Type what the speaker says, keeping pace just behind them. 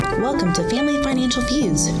Welcome to Family Financial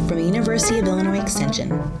Views from University of Illinois Extension.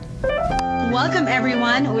 Welcome,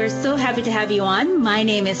 everyone. We're so happy to have you on. My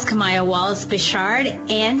name is Kamaya Wallace-Bichard,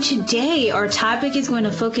 and today our topic is going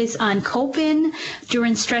to focus on coping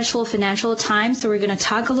during stressful financial times. So we're going to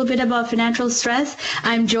talk a little bit about financial stress.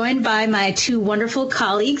 I'm joined by my two wonderful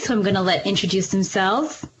colleagues who I'm going to let introduce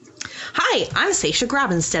themselves. Hi, I'm Sasha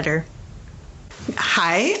Grabenstetter.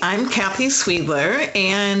 Hi, I'm Kathy Sweedler,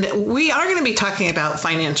 and we are going to be talking about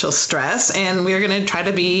financial stress, and we're going to try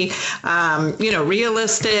to be,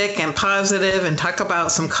 realistic and positive and talk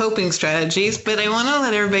about some coping strategies. But I want to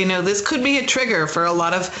let everybody know this could be a trigger for a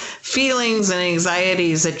lot of feelings and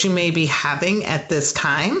anxieties that you may be having at this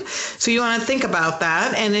time. So you want to think about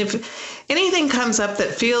that. And if anything comes up that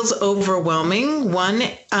feels overwhelming, one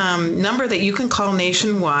number that you can call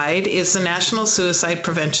nationwide is the National Suicide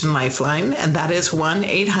Prevention Lifeline, and that is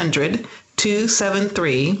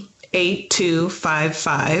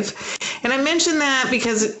 1-800-273-8255. And I mention that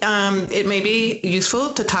because it may be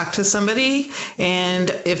useful to talk to somebody.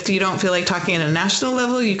 And if you don't feel like talking at a national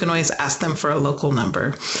level, you can always ask them for a local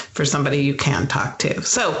number for somebody you can talk to.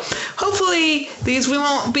 So hopefully we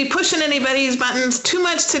won't be pushing anybody's buttons too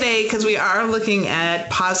much today because we are looking at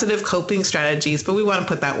positive coping strategies, but we want to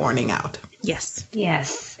put that warning out. Yes,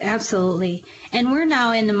 absolutely. And we're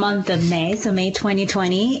now in the month of May, so May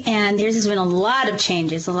 2020, and there's been a lot of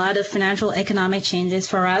changes, a lot of financial economic changes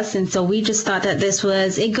for us. And so we just thought that this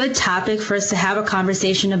was a good topic for us to have a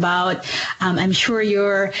conversation about. I'm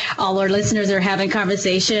sure all our listeners are having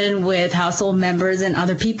conversation with household members and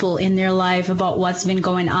other people in their life about what's been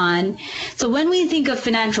going on. So when we think of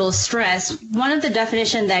financial stress, one of the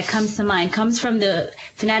definitions that comes to mind comes from the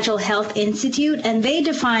Financial Health Institute, and they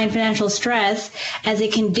define financial stress as a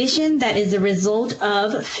condition that is the result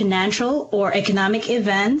of financial or economic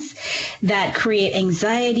events that create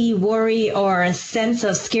anxiety, worry, or a sense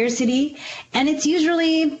of scarcity. And it's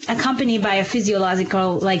usually accompanied by a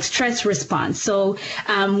physiological stress response. So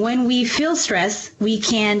when we feel stress, we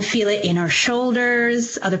can feel it in our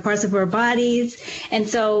shoulders, other parts of our bodies. And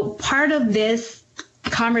so part of this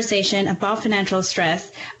conversation about financial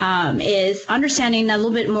stress is understanding a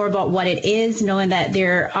little bit more about what it is, knowing that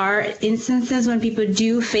there are instances when people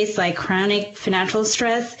do face chronic financial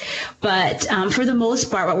stress. But for the most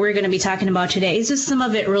part, what we're going to be talking about today is just some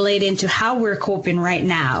of it relating to how we're coping right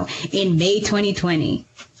now in May 2020.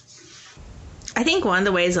 I think one of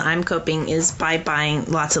the ways I'm coping is by buying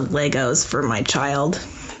lots of Legos for my child.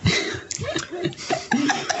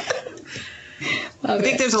 Okay. I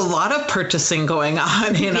think there's a lot of purchasing going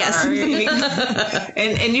on in our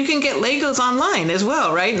and you can get Legos online as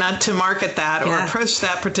well, right? Not to market that or push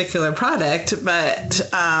that particular product, but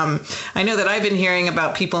I know that I've been hearing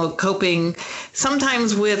about people coping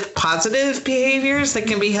sometimes with positive behaviors that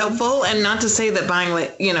can be helpful, and not to say that buying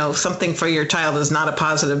something for your child is not a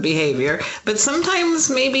positive behavior, but sometimes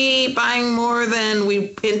maybe buying more than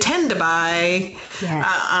we intend to buy. Yes.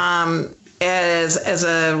 As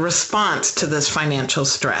a response to this financial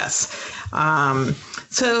stress.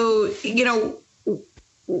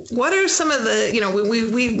 What are some of the,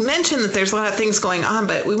 we mentioned that there's a lot of things going on,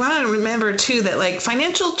 but we want to remember too that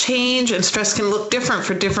financial change and stress can look different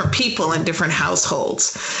for different people in different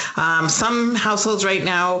households. Some households right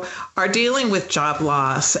now are dealing with job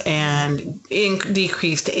loss and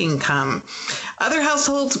decreased income. Other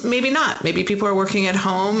households, maybe not. Maybe people are working at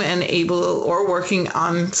home and working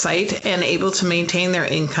on site and able to maintain their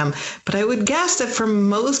income. But I would guess that for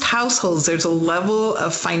most households, there's a level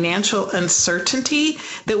of financial uncertainty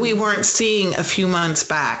that we weren't seeing a few months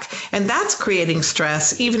back. And that's creating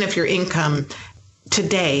stress, even if your income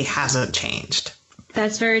today hasn't changed.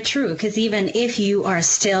 That's very true, because even if you are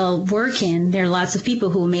still working, there are lots of people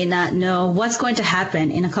who may not know what's going to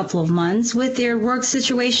happen in a couple of months with their work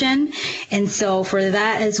situation. And so for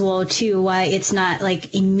that as well, too, why it's not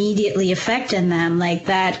immediately affecting them,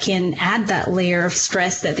 that can add that layer of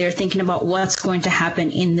stress that they're thinking about what's going to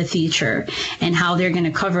happen in the future and how they're going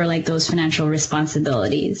to cover those financial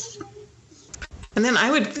responsibilities. And then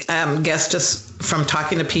I would guess, just from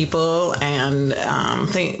talking to people and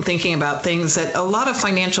thinking about things, that a lot of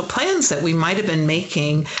financial plans that we might have been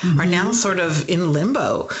making are now sort of in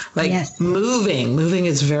limbo. Moving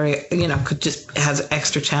is very, just has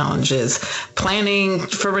extra challenges. Planning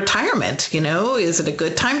for retirement, is it a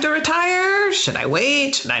good time to retire? Should I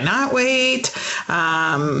wait? Should I not wait?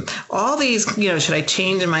 All these, should I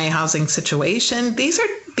change in my housing situation?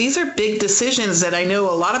 These are big decisions that I know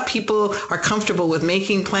a lot of people are comfortable with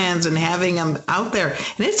making plans and having them out there.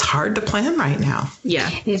 And it's hard to plan right now. Yeah.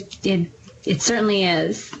 It certainly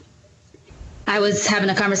is. I was having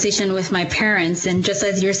a conversation with my parents, and just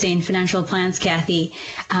as you're saying, financial plans, Kathy,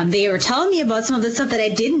 they were telling me about some of the stuff that I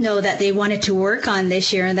didn't know that they wanted to work on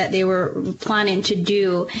this year and that they were planning to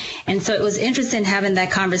do. And so it was interesting having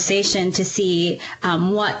that conversation to see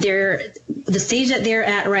the stage that they're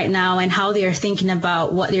at right now and how they're thinking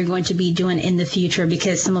about what they're going to be doing in the future,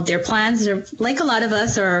 because some of their plans are, like a lot of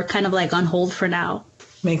us, are kind of like on hold for now.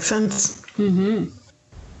 Makes sense. Mm-hmm.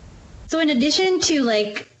 So in addition to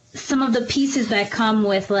like some of the pieces that come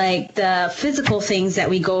with like the physical things that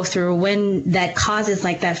we go through when that causes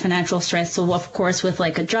like that financial stress. So of course, with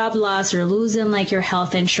like a job loss or losing like your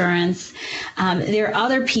health insurance, there are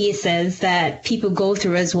other pieces that people go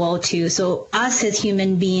through as well too. So us as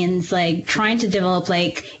human beings, like trying to develop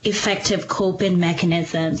like effective coping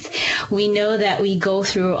mechanisms. We know that we go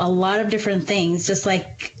through a lot of different things, just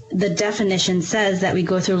like the definition says that we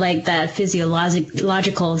go through like that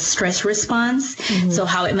physiological stress response. Mm-hmm. So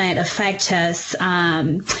how it might affect us,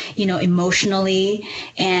 emotionally,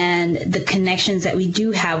 and the connections that we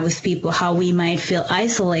do have with people, how we might feel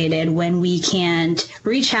isolated when we can't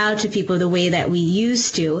reach out to people the way that we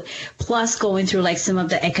used to, plus going through like some of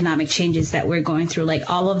the economic changes that we're going through, like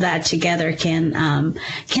all of that together can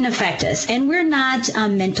affect us. And we're not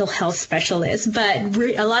mental health specialists, but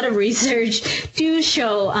a lot of research do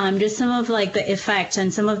show just some of like the effects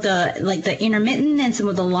and some of the like the intermittent and some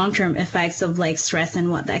of the long-term effects of like stress and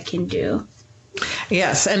what that can do.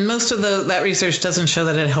 Yes, and most of that research doesn't show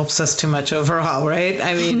that it helps us too much overall, right?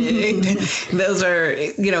 I mean, those are,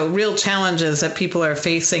 real challenges that people are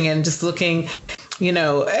facing, and just looking,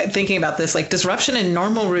 thinking about this, like disruption in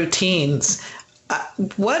normal routines.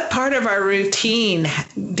 What part of our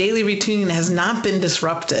daily routine has not been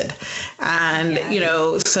disrupted? And,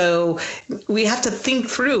 so we have to think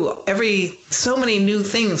through so many new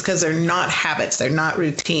things because they're not habits, they're not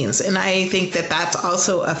routines. And I think that that's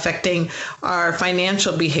also affecting our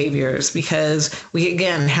financial behaviors, because we,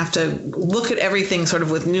 again, have to look at everything sort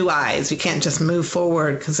of with new eyes. You can't just move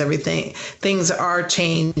forward because things are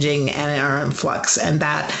changing and are in flux. And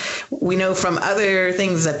that we know from other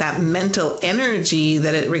things that mental energy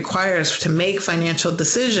that it requires to make financial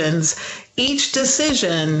decisions, each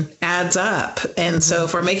decision adds up. And so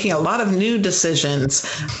if we're making a lot of new decisions,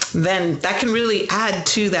 then that can really add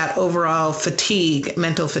to that overall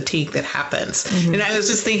mental fatigue that happens. Mm-hmm. And I was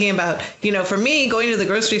just thinking about, for me, going to the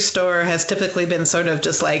grocery store has typically been sort of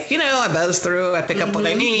just like, I buzz through, I pick up what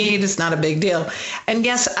I need, it's not a big deal. And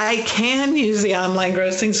yes, I can use the online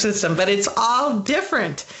grocery system, but it's all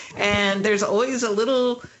different. And there's always a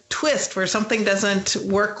little twist where something doesn't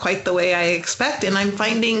work quite the way I expect. And I'm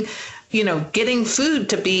finding, getting food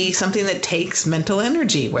to be something that takes mental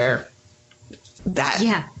energy, where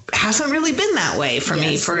that hasn't really been that way for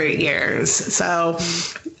me for years. So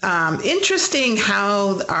interesting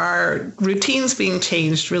how our routines being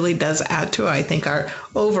changed really does add to, I think, our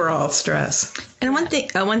overall stress. And one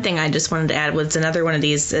thing I just wanted to add was another one of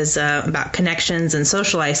these is about connections and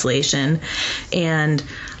social isolation. And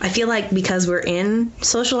I feel like because we're in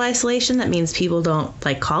social isolation, that means people don't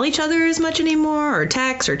like call each other as much anymore, or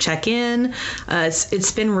text or check in.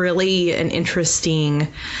 It's been really an interesting,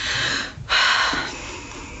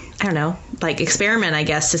 I don't know, like experiment, I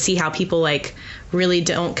guess, to see how people like really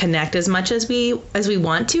don't connect as much as we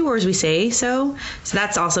want to, or as we say so. So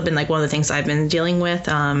that's also been like one of the things I've been dealing with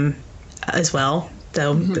as well.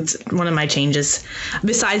 So it's one of my changes,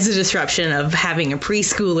 besides the disruption of having a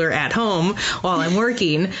preschooler at home while I'm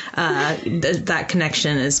working. That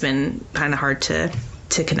connection has been kind of hard to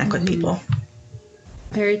connect with people.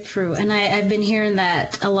 Very true. And I've been hearing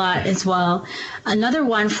that a lot as well. Another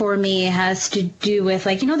one for me has to do with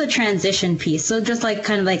like, the transition piece. So just like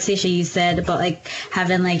kind of like Seisha, you said about like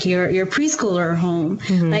having like your preschooler home,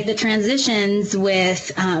 like the transitions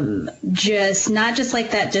with just not just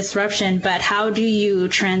like that disruption, but how do you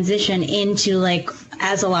transition into like,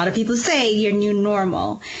 as a lot of people say, your new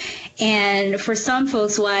normal? And for some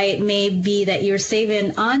folks, why it may be that you're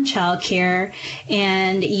saving on childcare,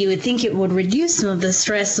 and you would think it would reduce some of the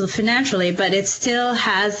stress financially, but it still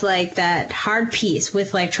has like that hard piece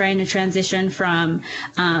with like trying to transition from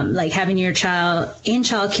like having your child in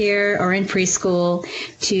childcare or in preschool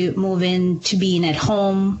to moving to being at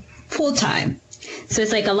home full time. So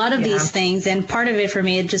it's like a lot of these things, and part of it for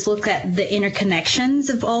me, just look at the interconnections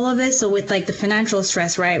of all of it. So with like the financial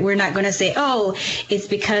stress, right, we're not going to say, oh, it's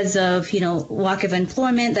because of, lack of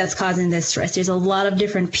employment that's causing this stress. There's a lot of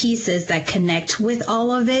different pieces that connect with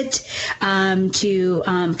all of it to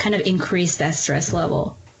kind of increase that stress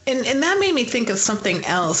level. And that made me think of something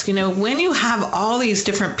else. When you have all these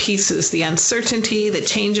different pieces, the uncertainty, the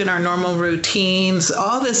change in our normal routines,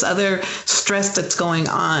 all this other stress that's going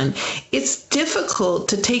on, it's difficult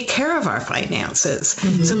to take care of our finances.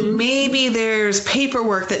 So maybe there's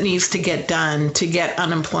paperwork that needs to get done to get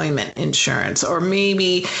unemployment insurance, or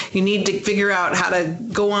maybe you need to figure out how to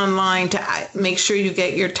go online to make sure you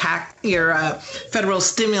get your federal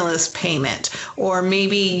stimulus payment, or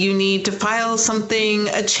maybe you need to file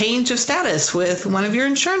a change of status with one of your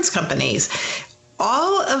insurance companies.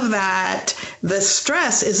 All of that, the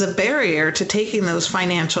stress is a barrier to taking those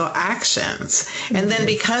financial actions. And then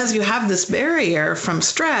because you have this barrier from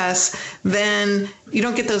stress, then you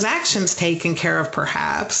don't get those actions taken care of,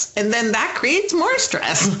 perhaps. And then that creates more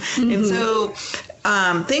stress. And so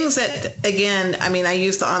things that, again, I mean, I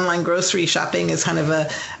use the online grocery shopping as kind of a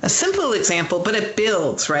simple example, but it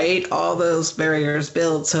builds, right? All those barriers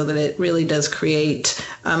build so that it really does create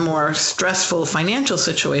a more stressful financial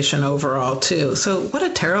situation overall, too. So what a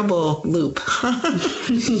terrible loop.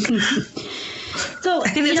 So I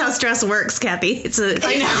think that's how stress works, Kathy.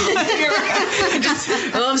 I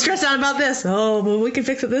know. I'm stressed out about this. Oh, well, we can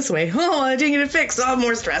fix it this way. Oh, I didn't get it fixed. Oh,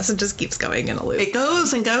 more stress. It just keeps going in a loop. It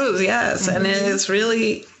goes and goes, yes. And it is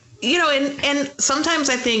really, and sometimes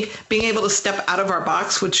I think being able to step out of our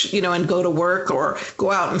box, which, and go to work or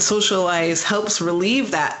go out and socialize helps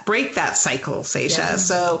break that cycle, Seisha. Yeah.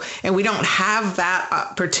 So, and we don't have that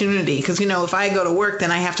opportunity because, if I go to work,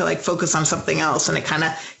 then I have to focus on something else, and it kind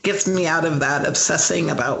of gets me out of that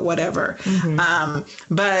obsessing about whatever. And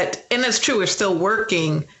it's true, we're still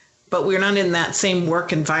working, but we're not in that same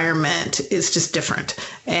work environment. It's just different.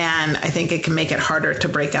 And I think it can make it harder to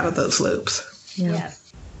break out of those loops. Yeah. Yes.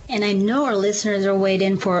 And I know our listeners are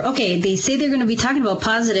waiting for, they say they're going to be talking about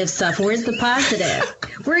positive stuff. Where's the positive?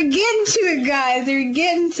 We're getting to it, guys. We're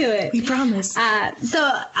getting to it. We promise.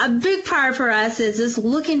 So a big part for us is just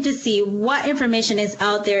looking to see what information is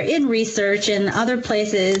out there in research and other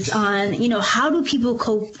places on, how do people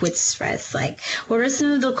cope with stress? What are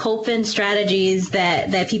some of the coping strategies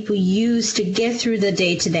that people use to get through the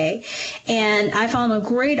day to day? And I found a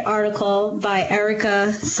great article by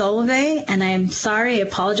Erica Solovey, and I'm sorry, I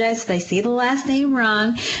apologize if I say the last name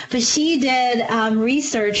wrong, but she did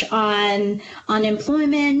research on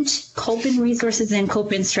unemployment, coping resources, and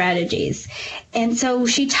coping strategies. And so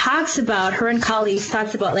her and colleagues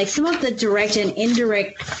talks about some of the direct and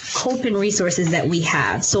indirect coping resources that we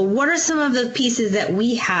have. So what are some of the pieces that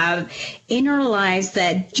we have in our lives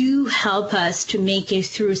that do help us to make it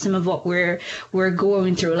through some of what we're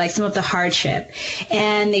going through, some of the hardship?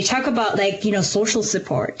 And they talk about social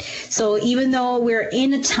support. So even though we're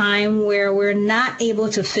in a time where we're not able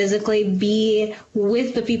to physically be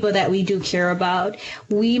with the people that we do care about,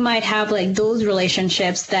 we might have those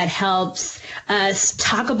relationships that helps us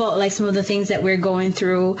talk about some of the things that we're going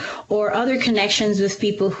through, or other connections with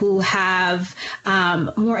people who have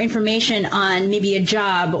more information on maybe a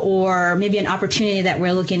job or maybe an opportunity that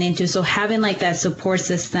we're looking into. So having that support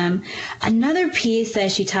system. Another piece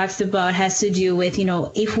that she talks about has to do with,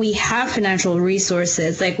 if we have financial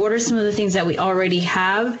resources, what are some of the things that we already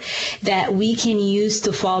have that we can use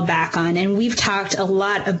to fall back on? And we've talked a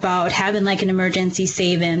lot about having an emergency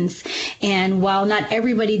savings. And while not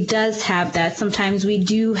everybody does have that, sometimes we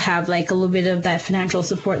do have a little bit of that financial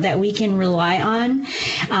support that we can rely on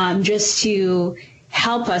just to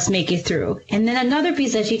help us make it through. And then another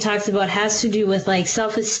piece that she talks about has to do with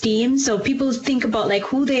self-esteem. So people think about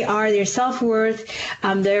who they are, their self-worth,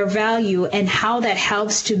 their value, and how that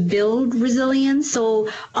helps to build resilience. So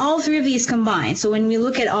all three of these combined. So when we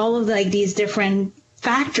look at all of these different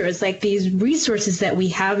factors, these resources that we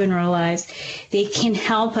have in our lives, they can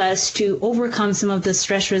help us to overcome some of the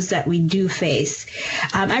stressors that we do face.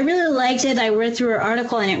 I really liked it. I read through her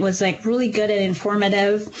article, and it was really good and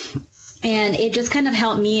informative. And it just kind of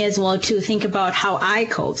helped me as well to think about how I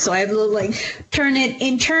cope. So I have to turn it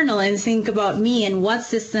internal and think about me and what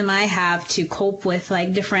system I have to cope with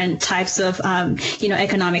different types of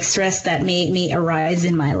economic stress that may arise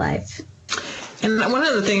in my life. And one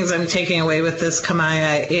of the things I'm taking away with this,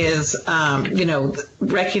 Kamaya, is,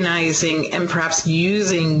 recognizing and perhaps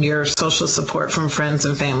using your social support from friends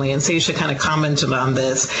and family. And Seisha kind of commented on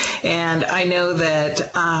this. And I know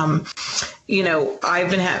that, I've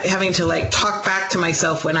been having to talk back to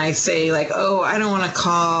myself when I say I don't want to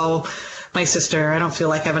call my sister, I don't feel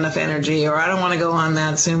like I have enough energy, or I don't want to go on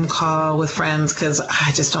that Zoom call with friends because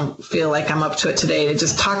I just don't feel like I'm up to it today. To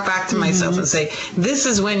just talk back to myself and say, this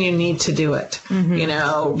is when you need to do it,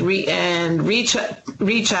 and reach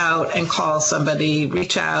out and call somebody,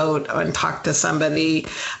 reach out and talk to somebody.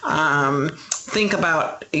 Think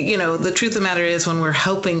about, the truth of the matter is when we're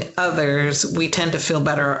helping others, we tend to feel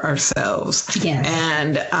better ourselves. Yes.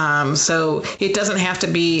 And so it doesn't have to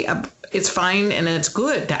be it's fine and it's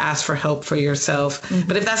good to ask for help for yourself.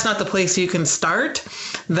 But if that's not the place you can start,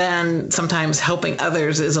 then sometimes helping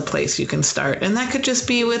others is a place you can start. And that could just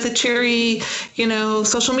be with a cheery,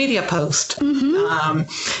 social media post.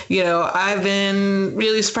 I've been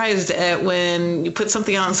really surprised at when you put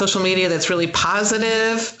something on social media that's really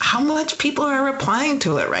positive, how much people are replying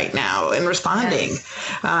to it right now and responding.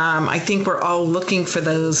 Yes. I think we're all looking for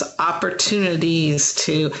those opportunities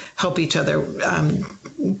to help each other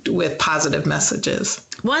with positive messages.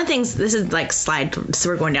 One of the things, this is like so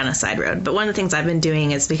we're going down a side road, but one of the things I've been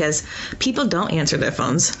doing is because people don't answer their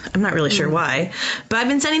phones. I'm not really sure why, but I've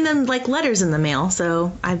been sending them like letters in the mail.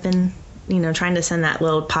 So I've been, trying to send that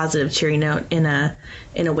little positive, cheery note in a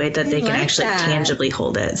way that they can actually tangibly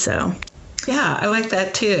hold it. So yeah, I like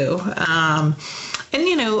that too.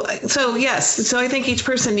 So I think each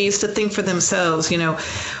person needs to think for themselves,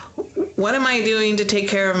 what am I doing to take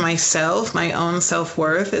care of myself, my own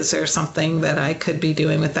self-worth? Is there something that I could be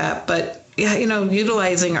doing with that? But yeah,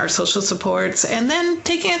 utilizing our social supports and then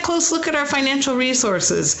taking a close look at our financial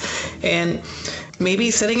resources and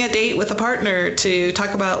maybe setting a date with a partner to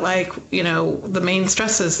talk about the main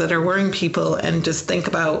stresses that are worrying people and just think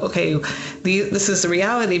about, okay, this is the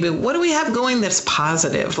reality, but what do we have going that's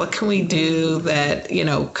positive? What can we do that,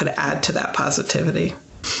 could add to that positivity?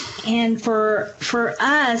 And for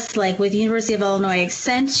us, like with University of Illinois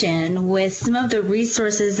Extension, with some of the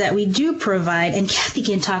resources that we do provide, and Kathy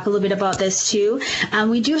can talk a little bit about this too,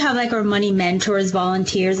 we do have like our Money Mentors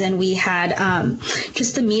volunteers, and we had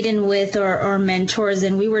just a meeting with our mentors,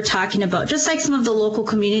 and we were talking about just like some of the local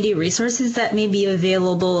community resources that may be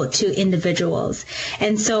available to individuals.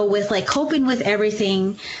 And so with like coping with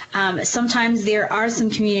everything, sometimes there are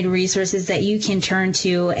some community resources that you can turn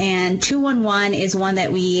to, and 211 is one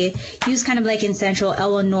that we use kind of like in Central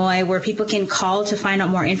Illinois, where people can call to find out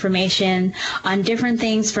more information on different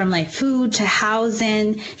things from like food to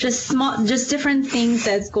housing, just different things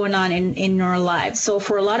that's going on in your lives. So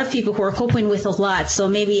for a lot of people who are coping with a lot, so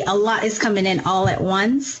maybe a lot is coming in all at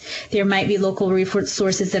once, there might be local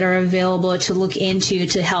resources that are available to look into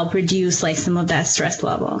to help reduce like some of that stress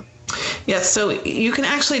level. Yes, so you can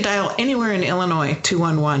actually dial anywhere in Illinois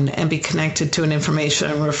 211 and be connected to an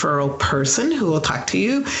information referral person who will talk to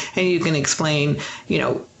you, and you can explain,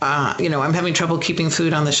 I'm having trouble keeping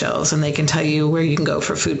food on the shelves, and they can tell you where you can go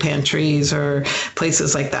for food pantries or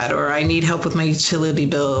places like that, or I need help with my utility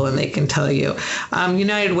bill, and they can tell you.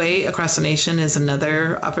 United Way across the nation is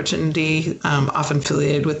another opportunity, often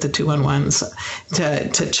affiliated with the 211s,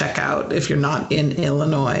 to check out if you're not in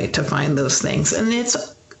Illinois to find those things. And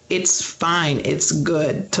it's fine. It's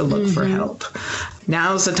good to look for help.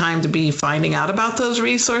 Now's the time to be finding out about those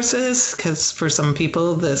resources, because for some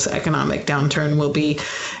people, this economic downturn will be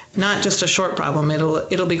not just a short problem.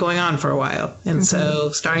 It'll be going on for a while. And so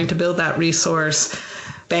starting to build that resource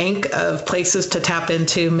bank of places to tap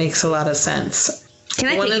into makes a lot of sense. Can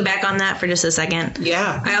I piggyback on that for just a second?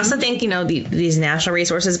 Yeah. I also think, these national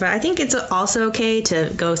resources, but I think it's also okay to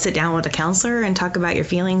go sit down with a counselor and talk about your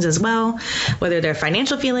feelings as well, whether they're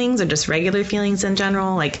financial feelings or just regular feelings in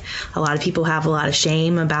general. Like a lot of people have a lot of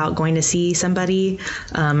shame about going to see somebody.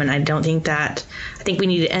 And I think we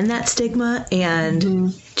need to end that stigma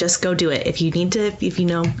and just go do it. If you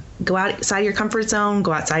go outside your comfort zone,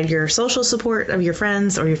 go outside your social support of your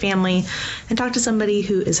friends or your family and talk to somebody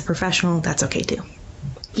who is a professional, that's okay too.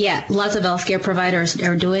 Yeah, lots of healthcare providers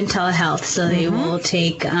are doing telehealth, so they will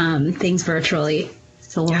take things virtually.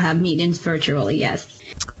 So we'll have meetings virtually, yes.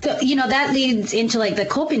 So, that leads into like the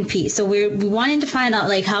coping piece. So we wanted to find out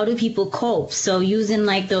like how do people cope? So using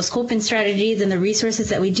like those coping strategies and the resources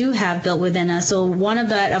that we do have built within us. So one of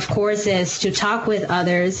that, of course, is to talk with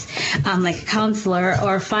others, like a counselor,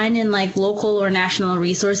 or finding like local or national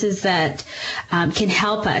resources that can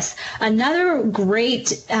help us. Another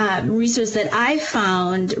great resource that I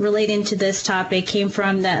found relating to this topic came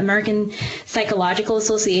from the American Psychological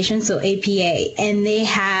Association, so APA, and they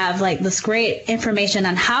have like this great information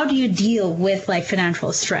on how do you deal with like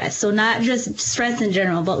financial stress. So not just stress in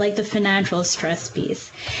general, but like the financial stress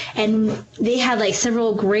piece. And they had like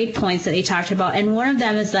several great points that they talked about. And one of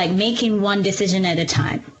them is like making one decision at a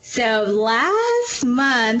time. So last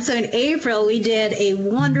month, so in April, we did a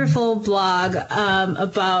wonderful blog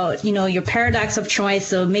about, your paradox of choice.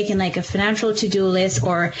 So making like a financial to-do list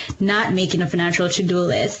or not making a financial to-do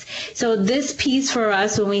list. So this piece for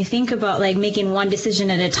us, when we think about like making one decision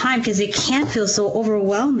at a time, because it can feel so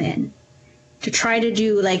overwhelming to try to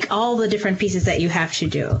do like all the different pieces that you have to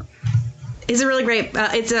do. It's a really great,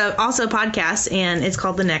 it's also a podcast, and it's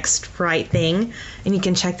called The Next Right Thing, and you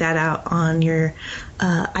can check that out on your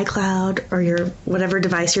iCloud or your whatever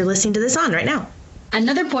device you're listening to this on right now.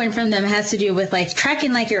 Another point from them has to do with like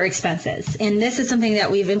tracking like your expenses. And this is something that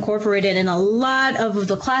we've incorporated in a lot of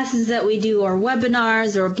the classes that we do, or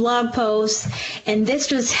webinars or blog posts. And this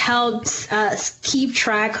just helps us keep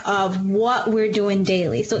track of what we're doing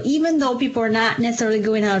daily. So even though people are not necessarily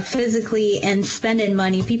going out physically and spending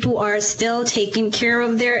money, people are still taking care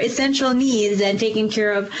of their essential needs and taking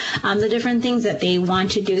care of the different things that they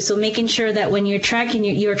want to do. So making sure that when you're tracking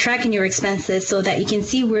your expenses so that you can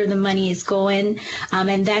see where the money is going.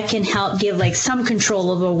 And that can help give like some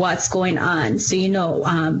control over what's going on. So,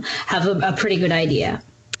 have a pretty good idea.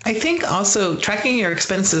 I think also tracking your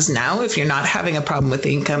expenses now, if you're not having a problem with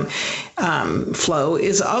the income flow,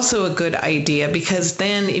 is also a good idea, because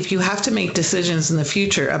then if you have to make decisions in the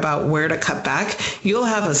future about where to cut back, you'll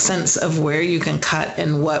have a sense of where you can cut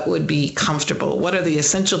and what would be comfortable. What are the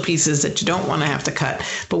essential pieces that you don't want to have to cut,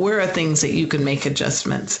 but where are things that you can make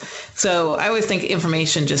adjustments? So I always think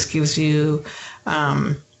information just gives you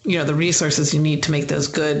the resources you need to make those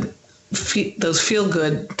feel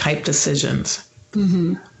good type decisions.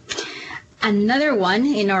 Mm-hmm. Another one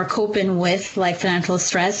in our coping with like financial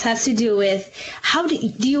stress has to do with how do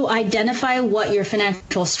you identify what your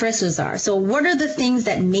financial stressors are? So what are the things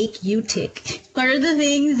that make you tick? What are the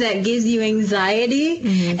things that gives you anxiety?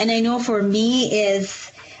 Mm-hmm. And I know for me is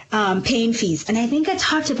paying fees. And I think I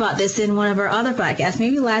talked about this in one of our other podcasts,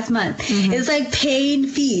 maybe last month. Mm-hmm. It's like paying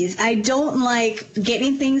fees. I don't like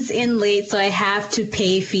getting things in late, so I have to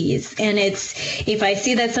pay fees. And if I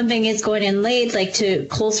see that something is going in late, like to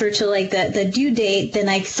closer to like the due date, then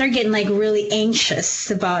I start getting like really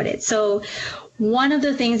anxious about it. So one of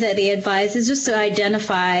the things that they advise is just to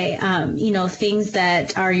identify, things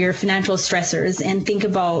that are your financial stressors and think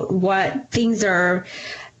about what things are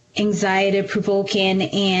anxiety provoking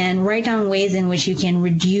and write down ways in which you can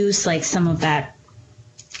reduce like some of that.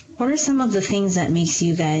 What are some of the things that makes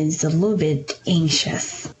you guys a little bit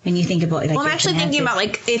anxious when you think about like? Well, I'm actually thinking about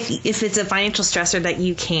like if it's a financial stressor that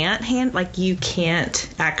you can't you can't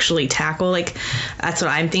actually tackle, like that's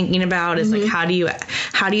what I'm thinking about is like how do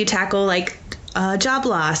you tackle like job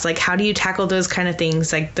loss, like how do you tackle those kind of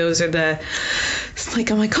things? Like those are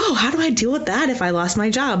I'm like, oh, how do I deal with that if I lost my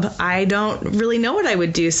job? I don't really know what I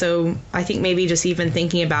would do. So I think maybe just even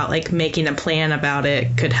thinking about like making a plan about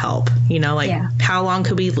it could help, how long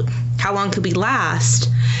could we last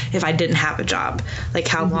if I didn't have a job? Like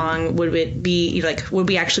how long would it be, like would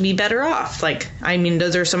we actually be better off? Like, I mean,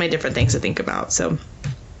 those are so many different things to think about. So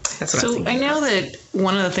that's what I know that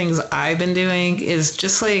one of the things I've been doing is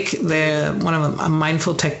just like a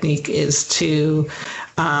mindful technique is to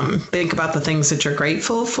think about the things that you're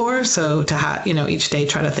grateful for. So to each day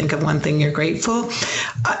try to think of one thing you're grateful.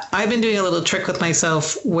 I've been doing a little trick with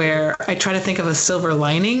myself where I try to think of a silver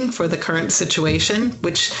lining for the current situation,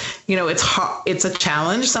 which it's hard, it's a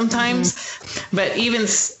challenge sometimes. Mm-hmm. But even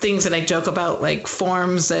things that I joke about, like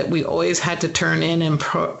forms that we always had to turn in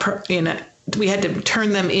we had to turn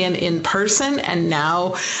them in person, and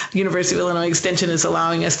now University of Illinois Extension is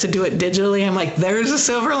allowing us to do it digitally. I'm like, there's a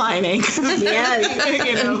silver lining. Yes.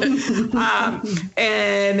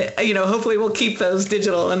 And hopefully we'll keep those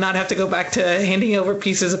digital and not have to go back to handing over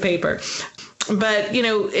pieces of paper. But,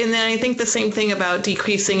 and then I think the same thing about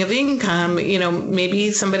decreasing of income.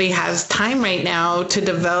 Maybe somebody has time right now to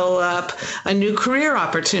develop a new career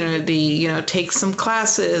opportunity, take some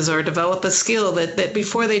classes or develop a skill that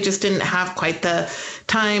before they just didn't have quite the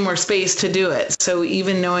time or space to do it. So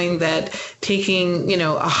even knowing that taking,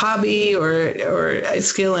 a hobby or a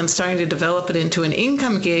skill and starting to develop it into an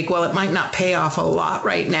income gig, while it might not pay off a lot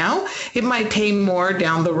right now, it might pay more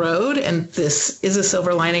down the road. And this is a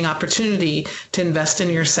silver lining opportunity to invest in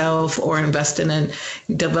yourself or invest in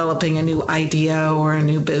developing a new idea or a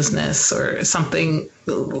new business or something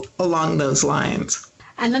along those lines.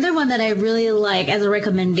 Another one that I really like as a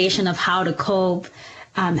recommendation of how to cope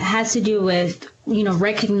has to do with,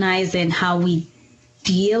 recognizing how we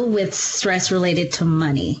deal with stress related to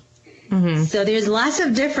money. Mm-hmm. So there's lots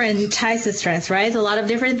of different types of stress, right? A lot of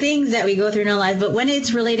different things that we go through in our lives. But when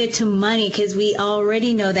it's related to money, because we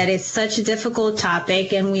already know that it's such a difficult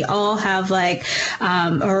topic, and we all have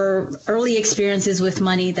our early experiences with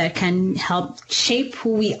money that can help shape who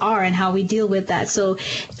we are and how we deal with that. So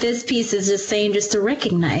this piece is just saying just to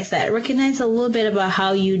recognize a little bit about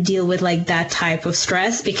how you deal with like that type of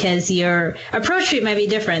stress, because your approach to it might be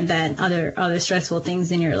different than other stressful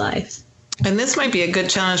things in your life. And this might be a good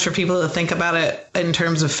challenge for people to think about it in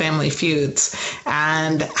terms of family feuds,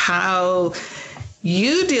 and how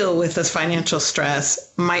you deal with this financial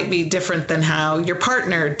stress might be different than how your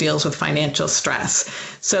partner deals with financial stress.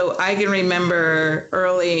 So I can remember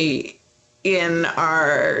early in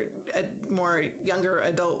our more younger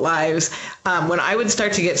adult lives, when I would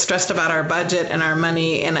start to get stressed about our budget and our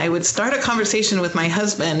money, and I would start a conversation with my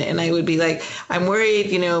husband, and I would be like, I'm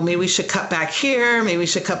worried, maybe we should cut back here, maybe we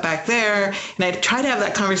should cut back there. And I'd try to have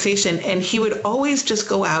that conversation, and he would always just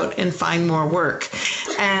go out and find more work.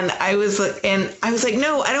 And I was like,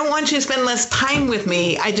 no, I don't want you to spend less time with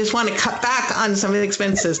me. I just want to cut back on some of the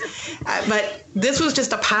expenses. But this was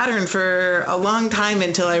just a pattern for a long time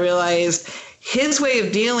until I realized his way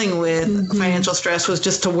of dealing with financial stress was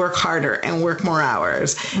just to work harder and work more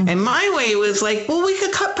hours. And my way was like, well, we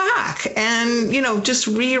could cut back and, just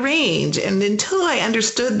rearrange. And until I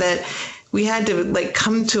understood that we had to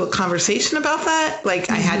come to a conversation about that,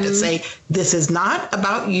 I had to say, this is not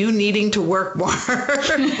about you needing to work more. We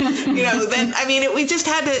just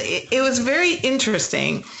had to, it was very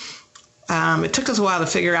interesting. It took us a while to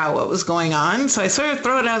figure out what was going on. So I sort of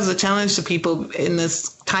throw it out as a challenge to people in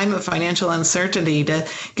this time of financial uncertainty to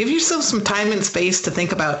give yourself some time and space to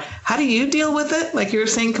think about how do you deal with it, like you were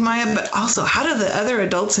saying, Kamaya, but also how do the other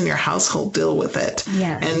adults in your household deal with it?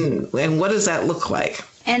 Yes. And what does that look like?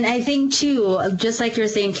 And I think, too, just like you're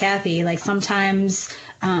saying, Kathy, sometimes,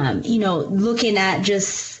 looking at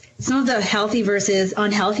just some of the healthy versus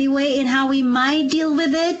unhealthy way in how we might deal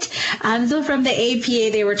with it. So from the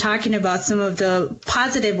APA, they were talking about some of the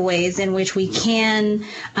positive ways in which we can,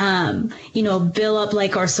 build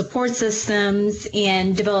up our support systems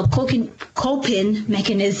and develop coping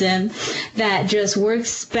mechanism that just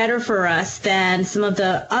works better for us than some of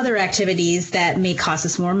the other activities that may cost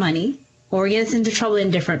us more money or get us into trouble in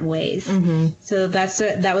different ways. So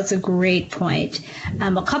that was a great point.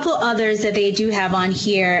 A couple others that they do have on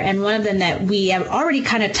here, and one of them that we have already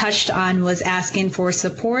kind of touched on was asking for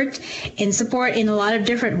support in a lot of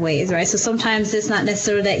different ways, right? So sometimes it's not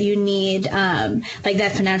necessarily that you need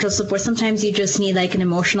that financial support. Sometimes you just need an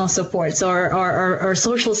emotional support, so or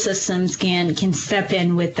social systems can step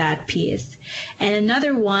in with that piece. And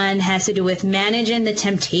another one has to do with managing the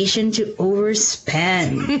temptation to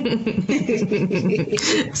overspend.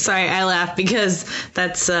 Sorry, I laugh because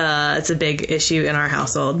it's a big issue in our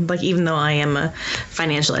household. Even though I am a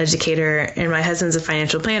financial educator and my husband's a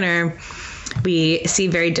financial planner, we see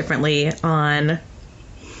very differently on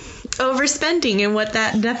overspending and what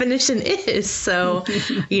that definition is. So,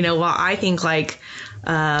 while I think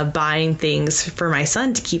buying things for my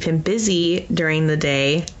son to keep him busy during the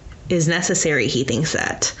day is necessary, he thinks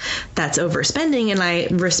that's overspending, and I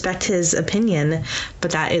respect his opinion,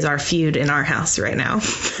 but that is our feud in our house right now.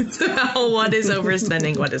 What is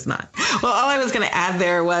overspending, what is not? Well, all I was going to add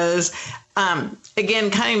there was,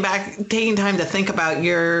 again, coming back, taking time to think about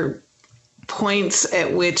your points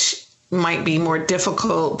at which might be more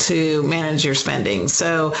difficult to manage your spending.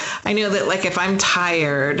 So I know that if I'm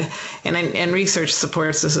tired, and research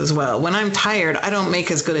supports this as well, when I'm tired, I don't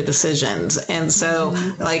make as good of decisions. And so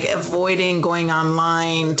avoiding going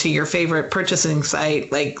online to your favorite purchasing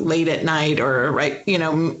site, late at night or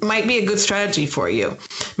might be a good strategy for you.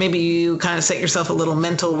 Maybe you kind of set yourself a little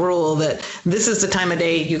mental rule that this is the time of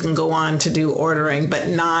day you can go on to do ordering, but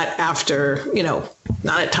not after,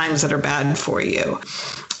 not at times that are bad for you.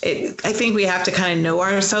 I think we have to kind of know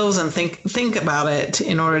ourselves and think about it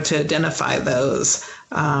in order to identify those,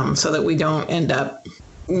 so that we don't end up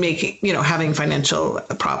having financial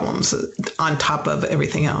problems on top of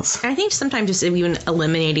everything else. I think sometimes just even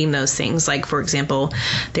eliminating those things, for example,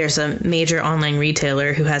 there's a major online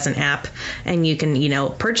retailer who has an app and you can,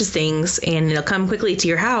 purchase things and it'll come quickly to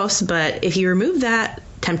your house. But if you remove that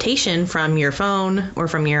temptation from your phone or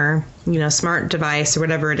from your, smart device or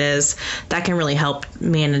whatever it is, that can really help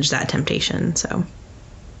manage that temptation. So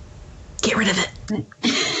get rid of it.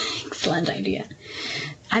 Excellent idea.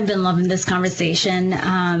 I've been loving this conversation.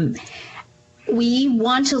 We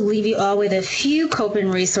want to leave you all with a few coping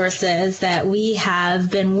resources that we have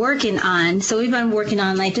been working on. So we've been working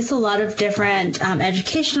on just a lot of different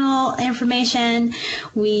educational information.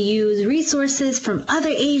 We use resources from other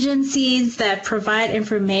agencies that provide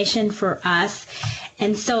information for us.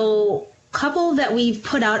 And so couple that we've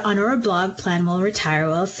put out on our blog, Plan Well, Retire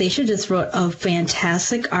Well. Seisha just wrote a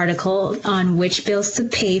fantastic article on which bills to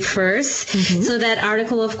pay first. So that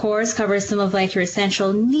article, of course, covers some of your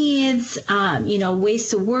essential needs, ways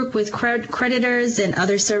to work with creditors and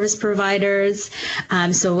other service providers.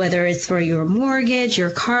 So whether it's for your mortgage,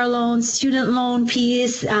 your car loan, student loan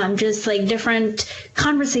piece, just different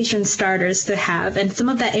conversation starters to have. And some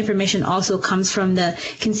of that information also comes from the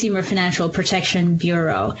Consumer Financial Protection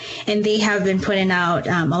Bureau. And they have been putting out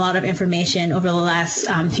a lot of information over the last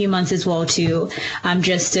few months as well, too,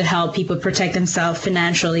 just to help people protect themselves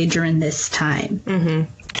financially during this time.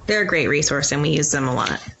 They're a great resource, and we use them a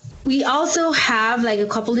lot. We also have like a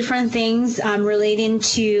couple different things relating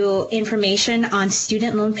to information on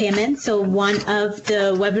student loan payments. So one of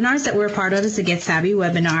the webinars that we're a part of is the Get Savvy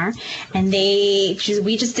webinar, and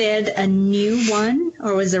we just did a new one,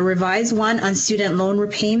 or was a revised one on student loan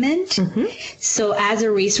repayment. Mm-hmm. So as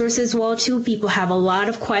a resource as well too, people have a lot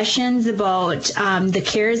of questions about the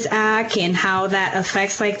CARES Act and how that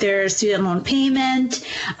affects like their student loan payment.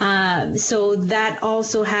 So that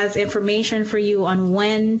also has information for you on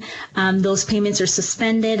when those payments are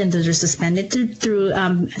suspended, and those are suspended through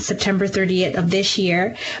September 30th of this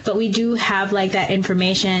year. But we do have like that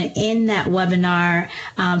information in that webinar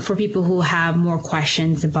for people who have more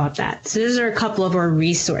questions about that. So those are a couple of our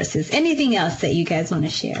resources. Anything else that you guys want to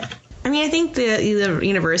share? I mean, I think the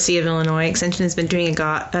University of Illinois Extension has been doing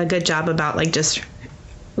a good job about like just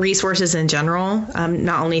resources in general,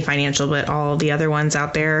 not only financial, but all the other ones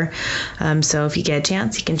out there. So if you get a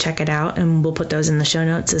chance, you can check it out, and we'll put those in the show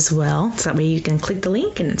notes as well. So that way you can click the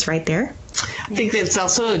link and it's right there. I think it's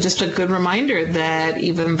also just a good reminder that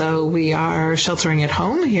even though we are sheltering at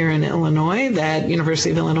home here in Illinois, that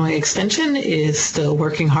University of Illinois Extension is still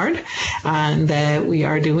working hard, and that we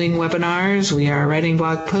are doing webinars, we are writing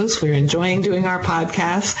blog posts, we're enjoying doing our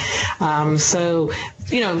podcasts. So,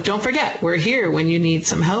 don't forget, we're here when you need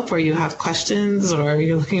some help, or you have questions, or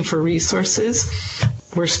you're looking for resources.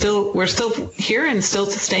 We're still here and still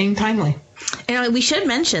staying timely. And we should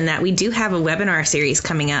mention that we do have a webinar series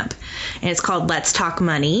coming up, and it's called Let's Talk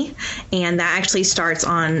Money. And that actually starts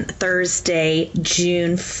on Thursday,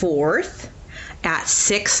 June 4th at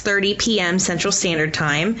 6:30 p.m. Central Standard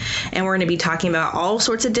Time. And we're going to be talking about all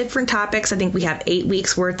sorts of different topics. I think we have 8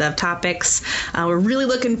 weeks worth of topics. We're really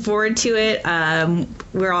looking forward to it.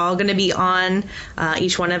 We're all going to be on,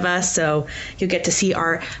 each one of us, so you'll get to see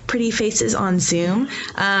our pretty faces on Zoom.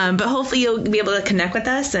 But hopefully you'll be able to connect with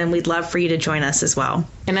us, and we'd love for you to join us as well.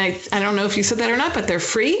 And I don't know if you said that or not, but they're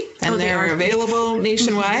free, and they're available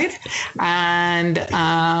nationwide. And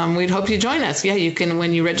we'd hope you join us. Yeah, you can,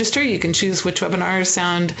 when you register, you can choose which webinars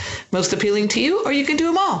sound most appealing to you, or you can do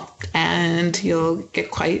them all. And you'll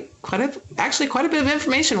get quite a bit of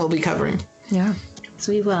information we'll be covering. Yeah.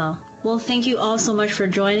 So we will. Well, thank you all so much for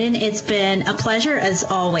joining. It's been a pleasure as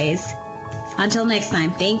always. Until next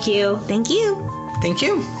time, thank you. Thank you. Thank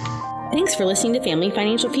you. Thanks for listening to Family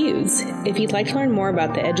Financial Feuds. If you'd like to learn more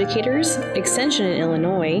about the educators, Extension in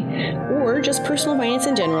Illinois, or just personal finance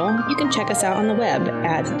in general, you can check us out on the web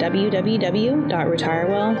at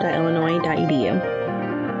www.retirewell.illinois.edu.